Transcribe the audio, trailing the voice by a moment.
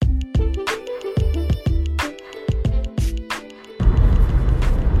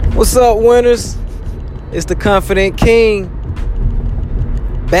What's up, winners? It's the Confident King.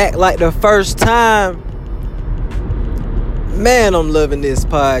 Back like the first time. Man, I'm loving this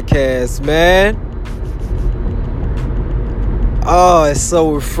podcast, man. Oh, it's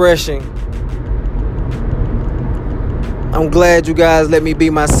so refreshing. I'm glad you guys let me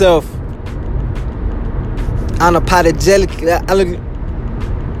be myself.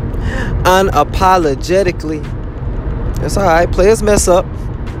 Unapologetically. That's alright. Players mess up.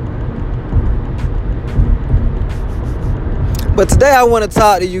 But today I want to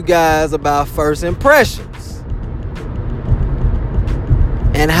talk to you guys about first impressions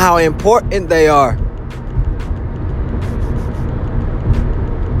and how important they are.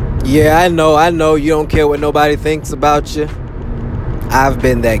 Yeah, I know you don't care what nobody thinks about you. I've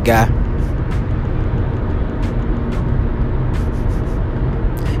been that guy.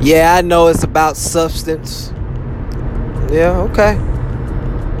 Yeah, I know it's about substance. Yeah, okay.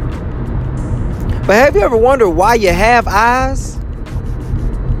 But have you ever wondered why you have eyes?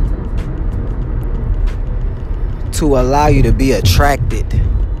 To allow you to be attracted.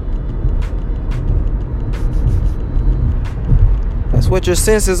 That's what your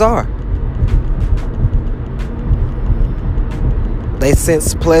senses are. They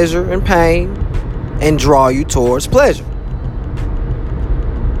sense pleasure and pain and draw you towards pleasure.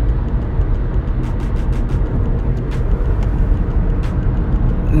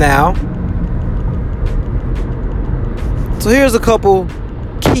 Now, so here's a couple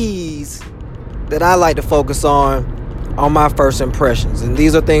keys that I like to focus on my first impressions. And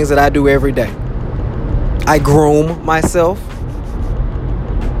these are things that I do every day. I groom myself.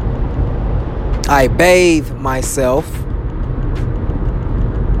 I bathe myself.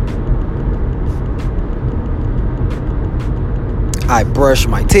 I brush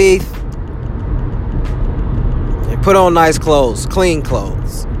my teeth. And put on nice clothes, clean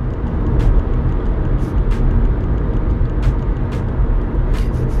clothes.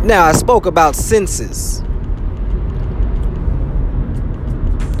 Now, I spoke about senses.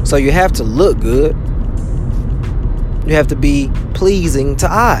 So you have to look good. You have to be pleasing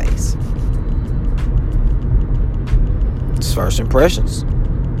to eyes. It's first impressions.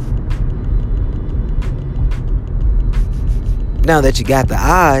 Now that you got the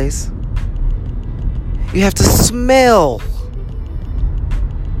eyes, you have to smell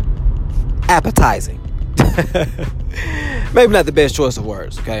appetizing. Maybe not the best choice of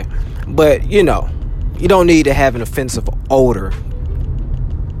words, okay? But, you don't need to have an offensive odor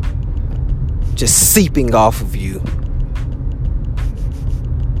just seeping off of you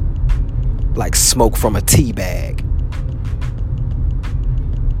like smoke from a tea bag.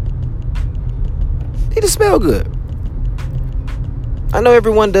 Need to smell good. I know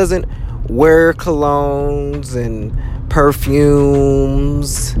everyone doesn't wear colognes and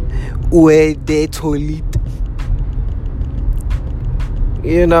perfumes. Eau de toilette.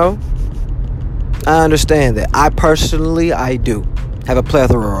 I understand that. I do have a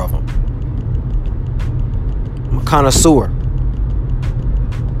plethora of them. I'm a connoisseur.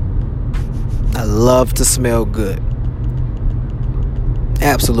 I love to smell good.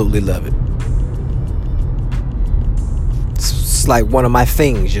 Absolutely love it. It's like one of my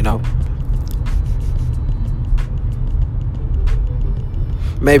things,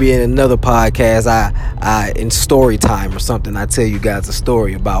 Maybe in another podcast, I in story time or something, I tell you guys a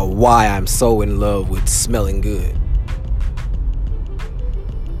story about why I'm so in love with smelling good.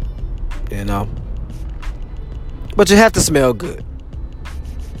 But you have to smell good.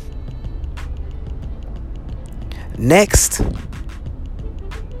 Next,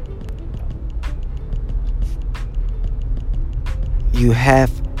 you have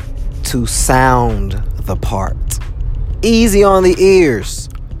to sound the part. Easy on the ears.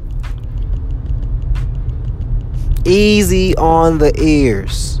 Easy on the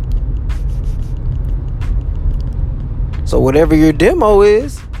ears. So whatever your demo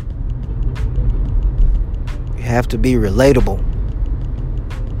is, you have to be relatable.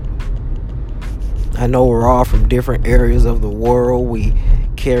 I know we're all from different areas of the world. We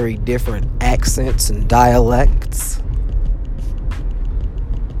carry different accents and dialects.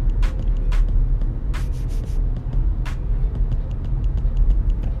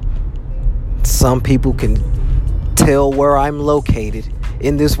 Some people can tell where I'm located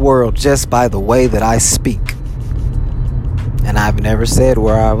in this world just by the way that I speak. And I've never said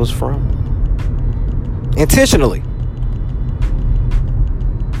where I was from. Intentionally.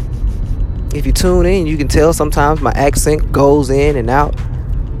 If you tune in, you can tell sometimes my accent goes in and out.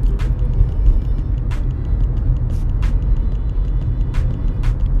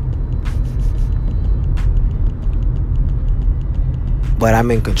 But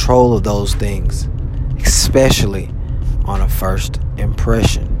I'm in control of those things, especially on a first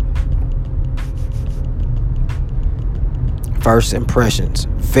impression. First impressions,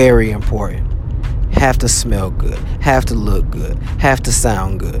 very important. Have to smell good, have to look good, have to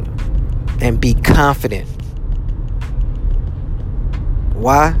sound good, and be confident.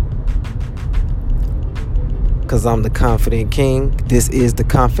 Why? Because I'm the Confident King. This is the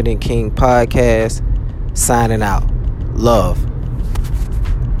Confident King podcast. Signing out. Love.